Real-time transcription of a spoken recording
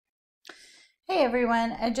Hey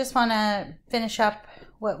everyone, I just want to finish up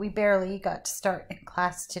what we barely got to start in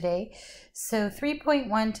class today. So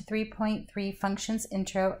 3.1 to 3.3 functions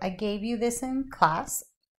intro, I gave you this in class.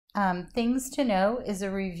 Things to know is a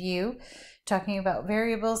review talking about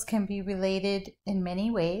variables can be related in many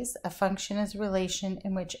ways. A function is a relation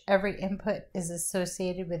in which every input is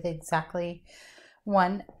associated with exactly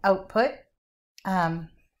one output. I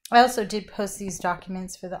also did post these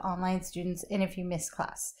documents for the online students and if you missed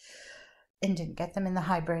class and didn't get them in the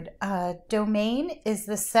hybrid. Domain is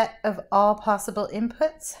the set of all possible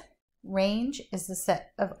inputs. Range is the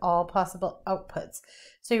set of all possible outputs.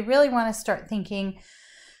 So you really want to start thinking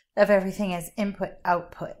of everything as input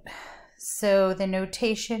output. So the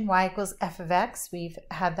notation y equals f of x, we've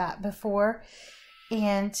had that before.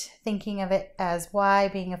 And thinking of it as y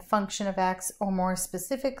being a function of x, or more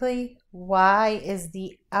specifically, y is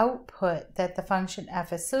the output that the function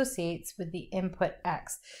f associates with the input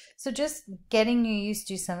x. So just getting you used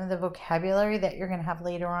to some of the vocabulary that you're going to have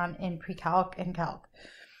later on in pre-calc and calc.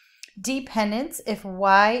 Dependence, if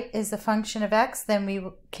y is a function of x, then we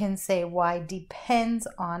can say y depends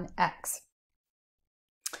on x.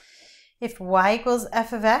 If y equals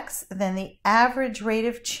f of x, then the average rate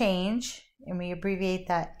of change, and we abbreviate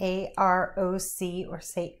that AROC, or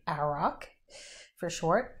say AROC for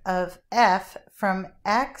short, of f from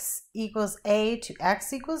x equals a to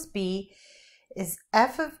x equals b is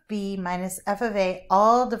f of b minus f of a,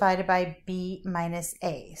 all divided by b minus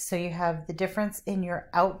a. So you have the difference in your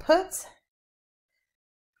outputs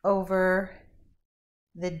over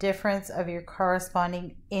the difference of your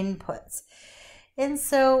corresponding inputs. And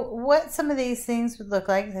so what some of these things would look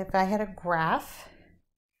like if I had a graph,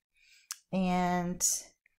 and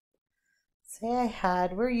say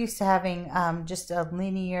we're used to having just a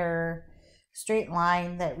linear straight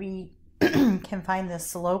line that we can find the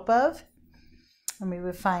slope of, and we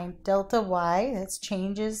would find delta y, that's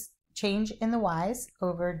change in the y's,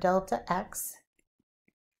 over delta x,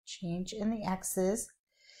 change in the x's.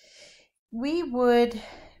 We would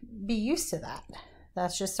be used to that.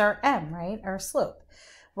 That's just our m, right? Our slope.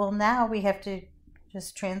 Well, now we have to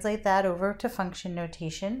just translate that over to function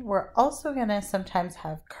notation. We're also going to sometimes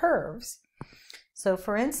have curves. So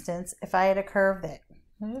for instance, if I had a curve that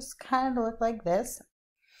just kind of looked like this,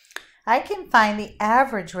 I can find the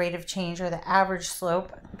average rate of change, or the average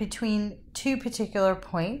slope, between two particular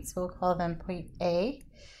points. We'll call them point A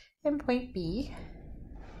and point B.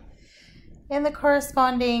 And the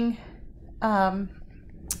corresponding, I'll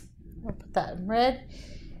put that in red,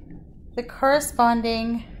 the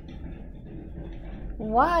corresponding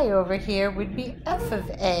y over here would be f of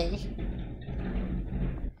a,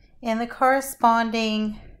 and the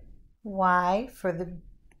corresponding y for the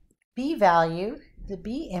b value, the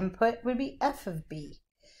b input, would be f of b.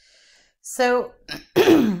 So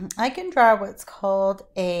I can draw what's called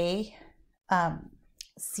a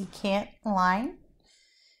secant line,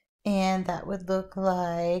 and that would look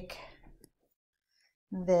like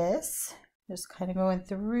this, just kind of going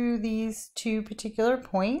through these two particular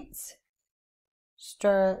points,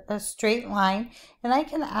 a straight line, and I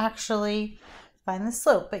can actually find the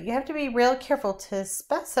slope, but you have to be real careful to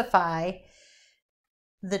specify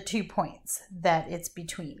the 2 points that it's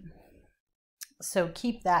between. So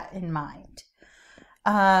keep that in mind.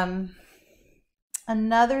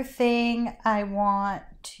 Another thing I want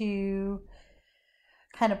to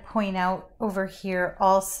kind of point out over here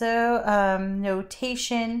also,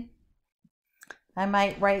 notation. I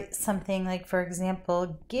might write something like, for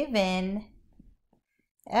example, given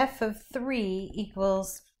f of 3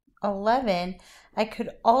 equals 11, I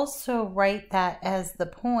could also write that as the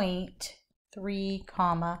point 3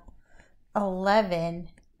 comma 11,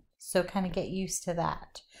 so kind of get used to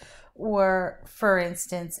that. Or for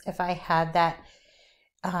instance, if I had that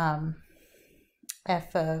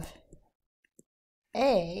f of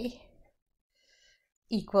a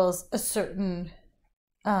equals a certain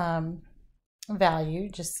value,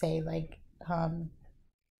 just say like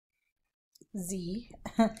z,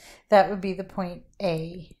 that would be the point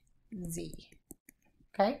a, z.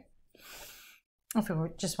 Okay? If we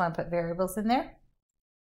just want to put variables in there.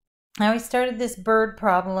 Now we started this bird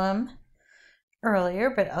problem earlier,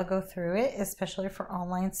 but I'll go through it, especially for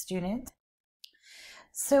online students.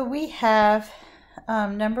 So we have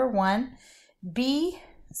number 1, b,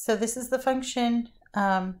 so this is the function,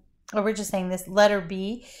 or we're just saying this letter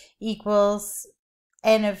b equals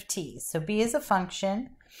n of t. So b is a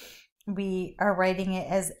function. We are writing it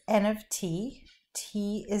as n of t.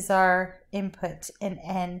 T is our input and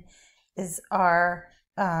n is our,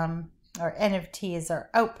 or n of t is our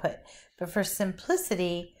output. But for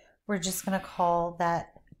simplicity, we're just going to call that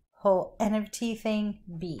whole n of t thing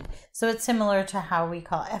b. So it's similar to how we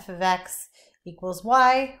call f of x equals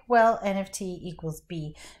y. Well, n of t equals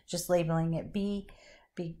b, just labeling it b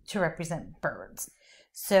to represent birds.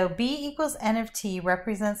 So b equals n of t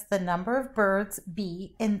represents the number of birds,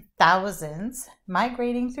 b, in thousands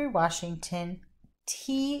migrating through Washington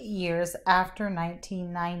t years after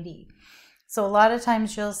 1990. So a lot of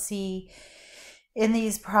times you'll see in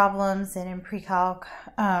these problems and in pre-calc,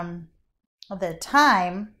 the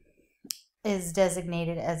time is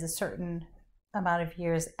designated as a certain amount of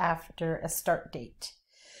years after a start date.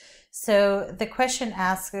 So the question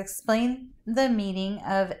asks, explain the meaning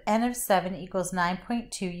of n of 7 equals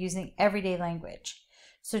 9.2 using everyday language.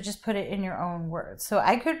 So just put it in your own words. So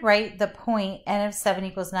I could write the point n of 7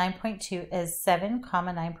 equals 9.2 as 7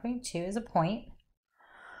 comma 9.2 is a point.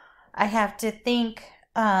 I have to think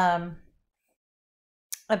about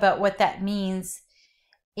what that means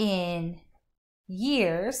in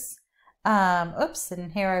years. Oops,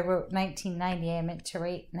 and here I wrote 1990. I meant to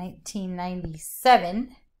write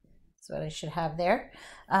 1997. That's what I should have there,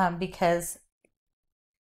 because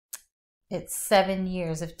it's 7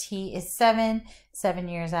 years. If t is 7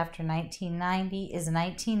 years after 1990 is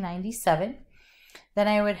 1997. Then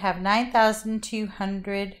I would have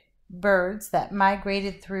 9,200 birds that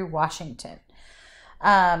migrated through Washington.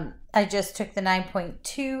 I just took the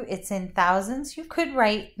 9.2, it's in thousands. You could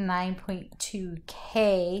write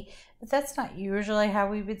 9.2K, but that's not usually how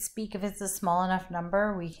we would speak. If it's a small enough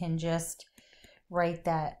number, we can just write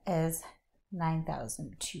that as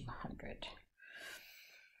 9,200.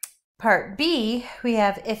 Part B, we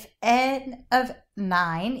have if n of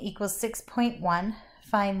 9 equals 6.1,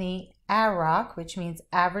 find the AROC, which means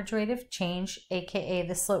average rate of change, aka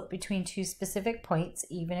the slope between two specific points,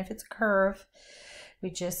 even if it's a curve. We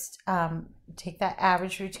just take that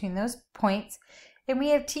average between those points. And we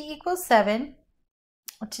have t equals 7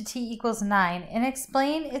 to t equals 9, and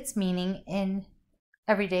explain its meaning in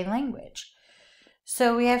everyday language.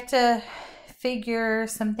 So we have to figure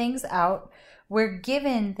some things out. We're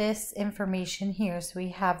given this information here. So we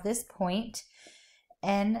have this point,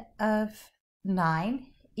 n of 9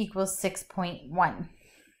 equals 6.1.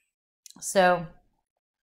 So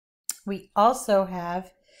we also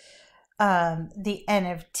have the n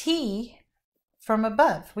of t from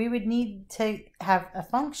above. We would need to have a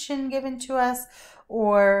function given to us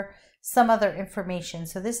or some other information.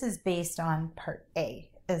 So this is based on part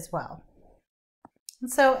A as well.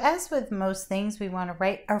 And so as with most things, we want to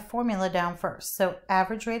write our formula down first. So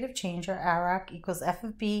average rate of change, or AROC, equals f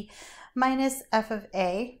of b minus f of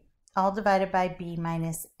a, all divided by b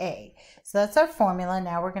minus a. So that's our formula.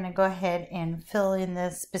 Now we're going to go ahead and fill in the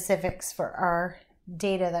specifics for our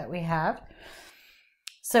data that we have.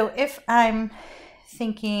 So if I'm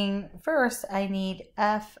thinking first, I need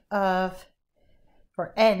f of,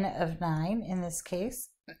 or n of 9 in this case.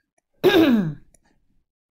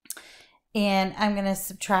 And I'm going to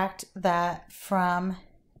subtract that from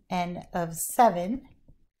n of 7,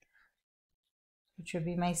 which would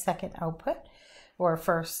be my second output, or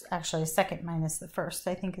first, actually second minus the first,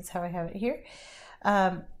 I think is how I have it here.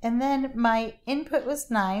 And then my input was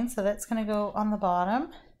 9, so that's going to go on the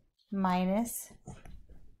bottom, minus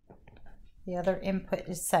the other input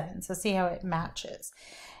is 7. So see how it matches.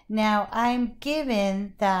 Now I'm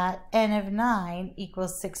given that n of 9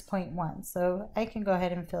 equals 6.1. So I can go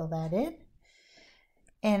ahead and fill that in.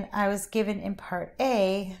 And I was given in part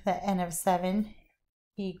A that n of 7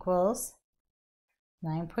 equals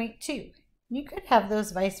 9.2. You could have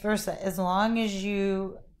those vice versa as long as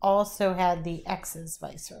you also had the x's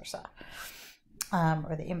vice versa,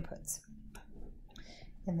 or the inputs.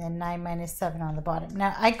 And then 9 minus 7 on the bottom.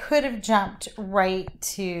 Now I could have jumped right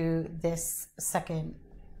to this second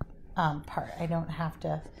part. I don't have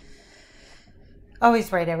to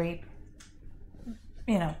always write every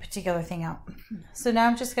particular thing out. So now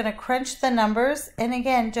I'm just going to crunch the numbers, and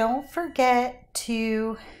again, don't forget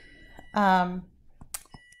to try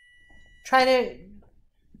to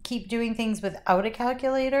keep doing things without a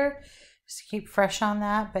calculator, just to keep fresh on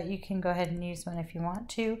that, but you can go ahead and use one if you want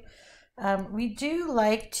to. We do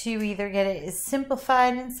like to either get it as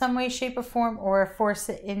simplified in some way, shape, or form, or force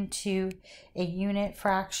it into a unit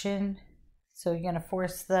fraction. So you're going to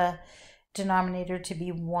force the denominator to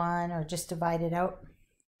be 1, or just divide it out.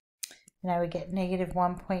 And I would get negative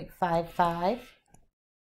 1.55.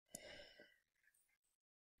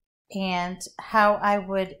 And how I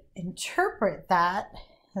would interpret that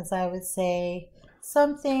is I would say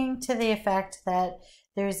something to the effect that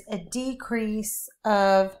there's a decrease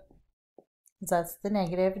of, that's the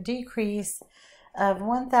negative, decrease of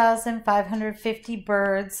 1,550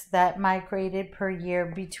 birds that migrated per year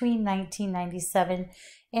between 1997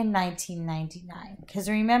 and 1999. Because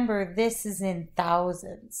remember, this is in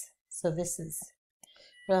thousands. So this is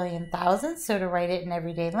really in thousands. So to write it in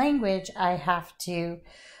everyday language, I have to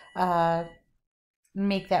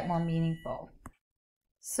make that more meaningful.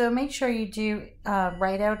 So make sure you do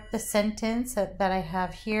write out the sentence that I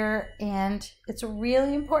have here. And it's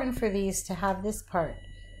really important for these to have this part,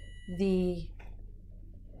 the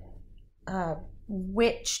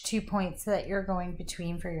which 2 points that you're going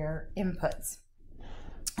between for your inputs.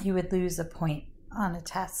 You would lose a point on a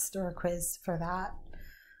test or a quiz for that.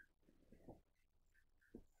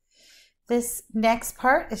 This next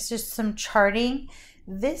part is just some charting.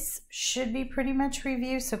 This should be pretty much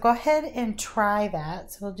review, so go ahead and try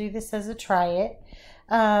that. So we'll do this as a try it.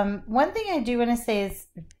 One thing I do want to say is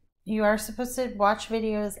you are supposed to watch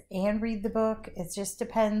videos and read the book. It just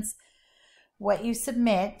depends what you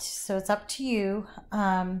submit, so it's up to you.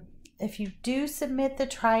 If you do submit the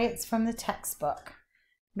try-its from the textbook,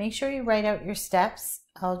 make sure you write out your steps.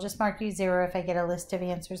 I'll just mark you 0 if I get a list of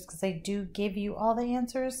answers, because I do give you all the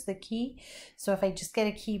answers, the key. So if I just get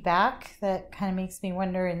a key back, that kind of makes me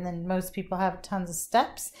wonder, and then most people have tons of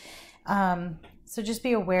steps. So just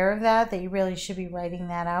be aware of that you really should be writing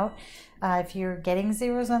that out. If you're getting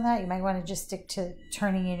zeros on that, you might want to just stick to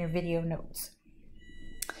turning in your video notes.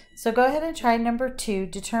 So go ahead and try number 2.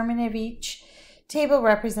 Determine if each table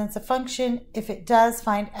represents a function. If it does,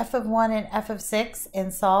 find f of 1 and f of 6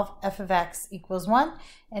 and solve f of x equals 1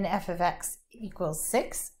 and f of x equals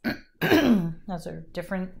 6. Those are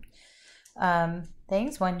different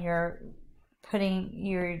things. One, you're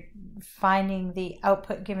finding the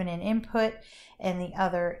output given an input, and the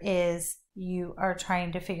other is you are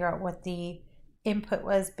trying to figure out what the input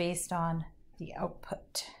was based on the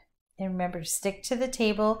output. And remember, stick to the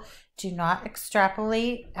table. Do not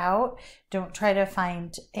extrapolate out. Don't try to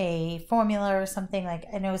find a formula or something. Like,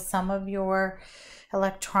 I know some of your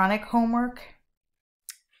electronic homework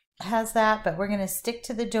has that, but we're going to stick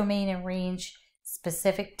to the domain and range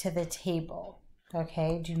specific to the table.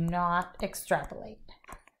 Okay, do not extrapolate.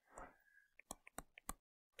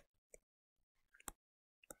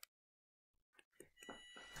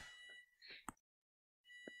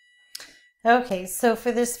 Okay, so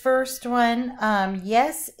for this first one,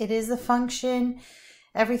 yes, it is a function.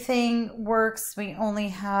 Everything works. We only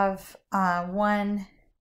have one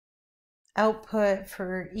output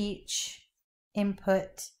for each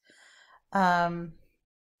input.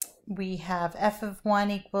 We have f of 1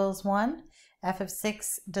 equals 1. F of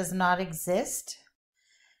 6 does not exist.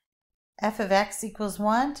 F of x equals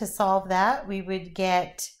 1. To solve that, we would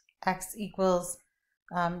get x equals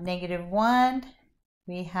 -1.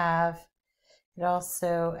 We have it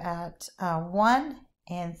also at 1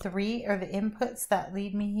 and 3 are the inputs that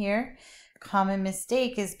lead me here. Common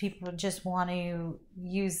mistake is people just want to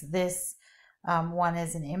use this 1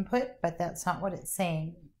 as an input, but that's not what it's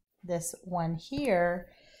saying. This 1 here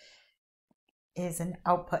is an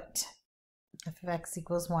output. F of x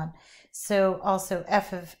equals 1. So also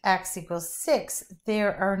f of x equals 6.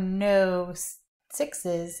 There are no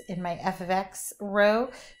 6's in my f of x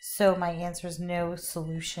row, so my answer is no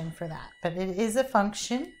solution for that. But it is a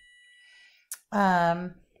function.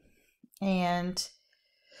 And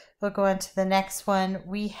we'll go on to the next one.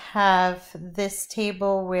 We have this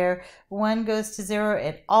table where 1 goes to 0.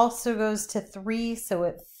 It also goes to 3, so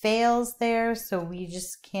it fails there. So we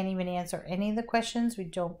just can't even answer any of the questions. We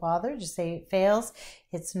don't bother. Just say it fails.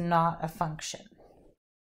 It's not a function.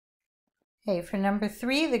 Okay, for number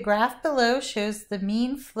 3, the graph below shows the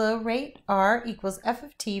mean flow rate R equals F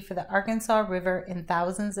of T for the Arkansas River in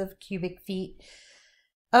thousands of cubic feet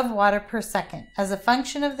of water per second as a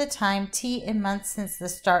function of the time T in months since the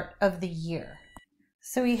start of the year.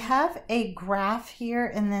 So we have a graph here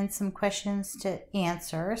and then some questions to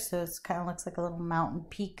answer. So it kind of looks like a little mountain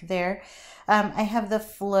peak there. I have the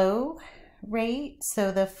flow rate.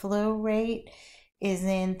 So the flow rate is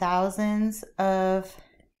in thousands of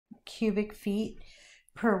cubic feet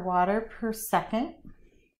per water per second.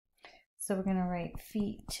 So we're going to write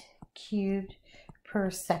feet cubed per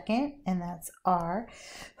second, and that's R,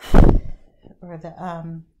 or the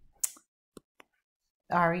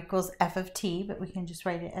R equals F of T, but we can just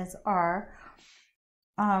write it as R.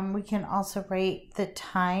 We can also write the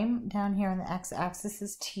time down here on the x-axis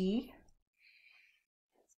is T.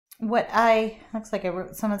 Looks like I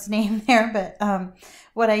wrote someone's name there, but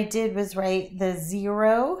what I did was write the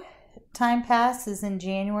 0 time pass is in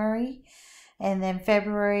January, and then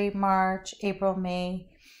February, March, April, May,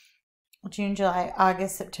 June, July,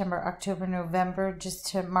 August, September, October, November, just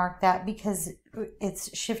to mark that because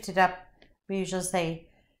it's shifted up We usually say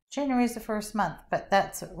January is the first month, but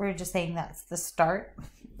we're just saying that's the start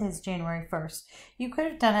is January 1st. You could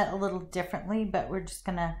have done it a little differently, but we're just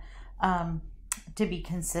gonna, to be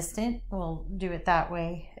consistent, we'll do it that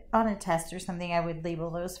way. On a test or something, I would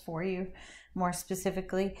label those for you more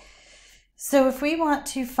specifically. So if we want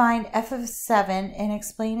to find f of 7 and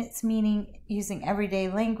explain its meaning using everyday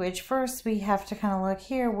language, first we have to kind of look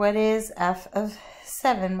here. What is f of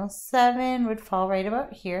 7? Well, 7 would fall right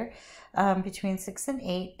about here, between 6 and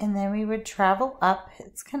 8, and then we would travel up.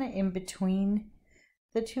 It's kind of in between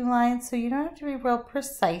the two lines, so you don't have to be real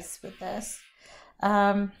precise with this.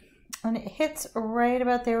 And it hits right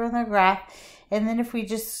about there on the graph. And then if we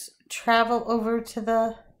just travel over to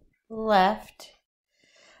the left,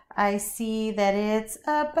 I see that it's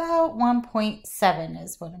about 1.7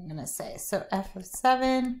 is what I'm going to say. So f of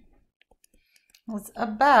 7 was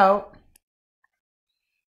about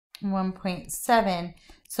 1.7.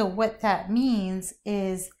 So what that means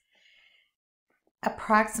is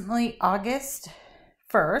approximately August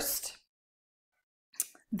 1st,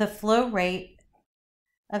 the flow rate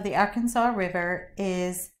of the Arkansas River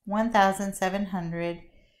is 1,700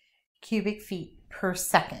 cubic feet per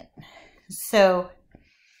second. So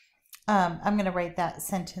I'm going to write that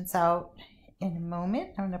sentence out in a moment.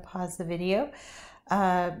 I'm going to pause the video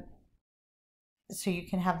so you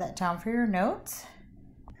can have that down for your notes.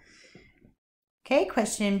 Okay,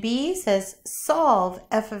 question B says solve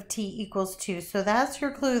f of t equals 2. So that's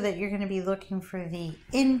your clue that you're going to be looking for the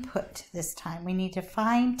input this time. We need to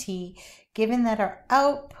find t given that our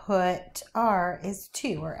output r is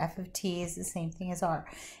 2, or f of t is the same thing as r,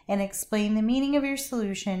 and explain the meaning of your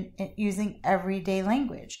solution using everyday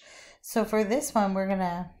language. So for this one, we're going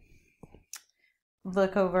to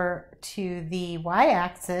look over to the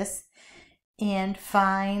y-axis and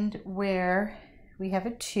find where we have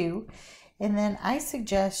a 2. And then I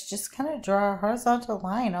suggest just kind of draw a horizontal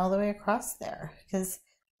line all the way across there, because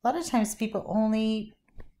a lot of times people only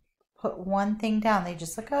put one thing down. They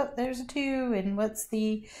just look, oh, there's a 2 and what's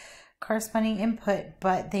the corresponding input,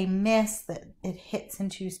 but they miss that it hits in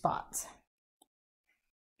 2 spots.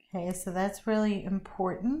 Okay, so that's really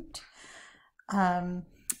important.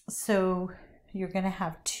 So you're going to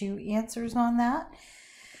have 2 answers on that.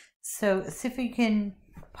 So see if you can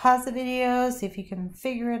pause the video, see if you can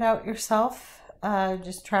figure it out yourself.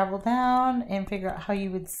 Just travel down and figure out how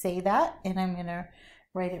you would say that. And I'm going to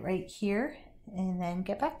write it right here and then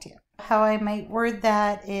get back to you. How I might word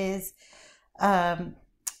that is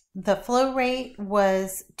the flow rate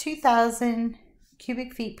was 2,000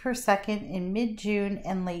 cubic feet per second in mid-June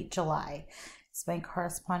and late July. So my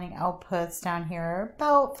corresponding outputs down here are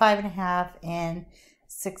about 5.5 and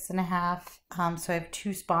 6.5. So I have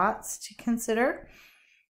 2 spots to consider.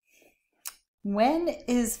 When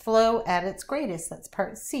is flow at its greatest? That's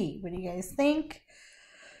part C. What do you guys think?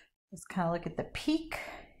 Let's kind of look at the peak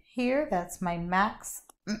here. That's my max.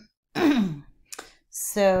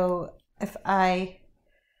 So if I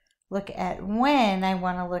look at when, I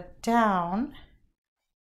want to look down,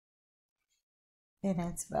 and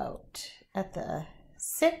it's about at the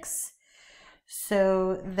 6.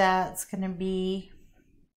 So that's going to be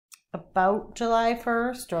about July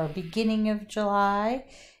 1st or beginning of July.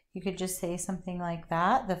 You could just say something like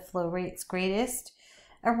that. The flow rate's greatest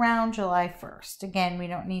around July 1st. Again, we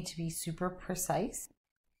don't need to be super precise.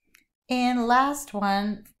 And last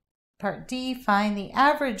one, part D, find the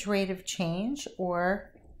average rate of change,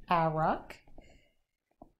 or AROC,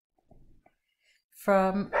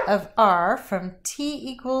 of R from t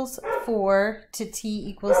equals 4 to t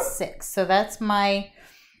equals 6. So that's my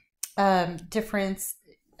difference.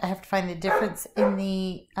 I have to find the difference in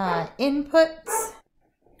the inputs.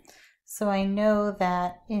 So I know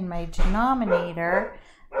that in my denominator,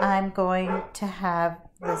 I'm going to have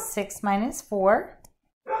the 6 minus 4.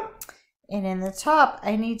 And in the top,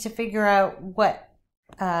 I need to figure out what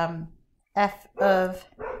f of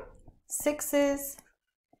 6 is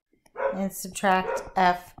and subtract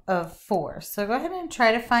f of 4. So go ahead and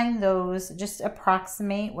try to find those. Just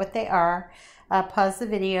approximate what they are. Pause the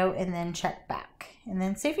video and then check back. And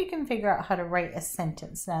then see if you can figure out how to write a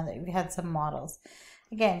sentence now that you've had some models.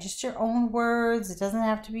 Again, just your own words. It doesn't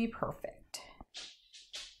have to be perfect.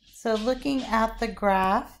 So looking at the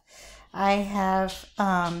graph, I have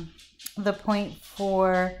the point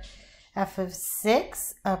for f of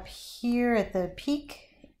 6 up here at the peak,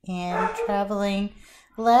 and traveling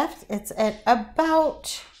left, it's at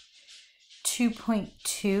about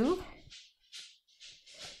 2.2.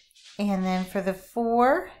 And then for the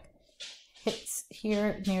 4, hits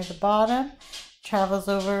here near the bottom, travels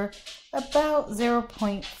over about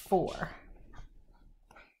 0.4,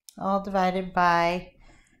 all divided by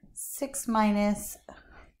 6 minus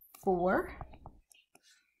 4.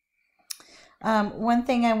 One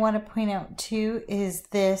thing I want to point out too is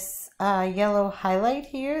this yellow highlight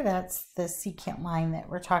here. That's the secant line that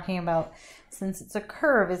we're talking about. Since it's a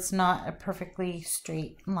curve, it's not a perfectly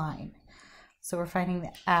straight line. So we're finding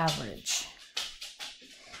the average.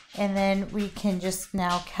 And then we can just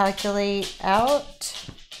now calculate out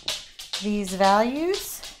these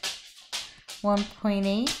values.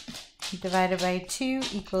 1.8 divided by 2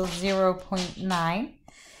 equals 0.9.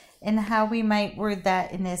 And how we might word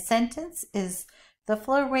that in a sentence is the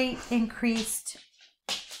flow rate increased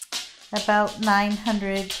about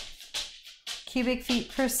 900 cubic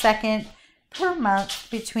feet per second per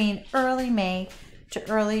month between early May to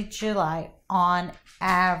early July on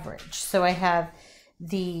average. So I have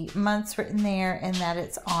the months written there and that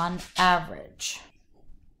it's on average.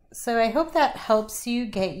 So I hope that helps you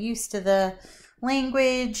get used to the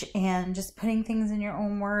language and just putting things in your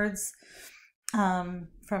own words.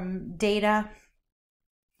 From data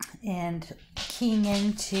and keying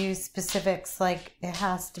into specifics, like it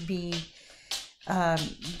has to be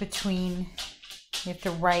between, you have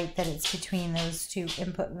to write that it's between those two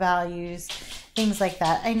input values, things like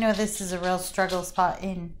that. I know this is a real struggle spot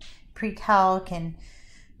in pre-calc, and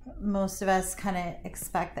most of us kind of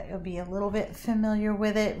expect that you'll be a little bit familiar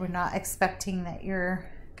with it. We're not expecting that you're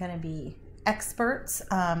going to be experts.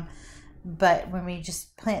 But when we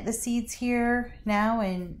just plant the seeds here now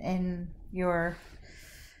in your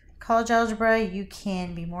college algebra, you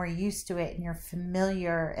can be more used to it and you're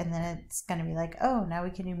familiar, and then it's going to be like, oh, now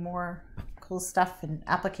we can do more cool stuff and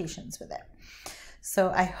applications with it.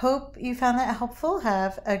 So I hope you found that helpful.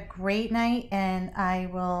 Have a great night, and I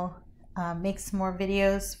will make some more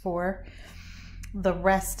videos for the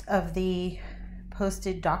rest of the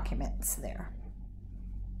posted documents there.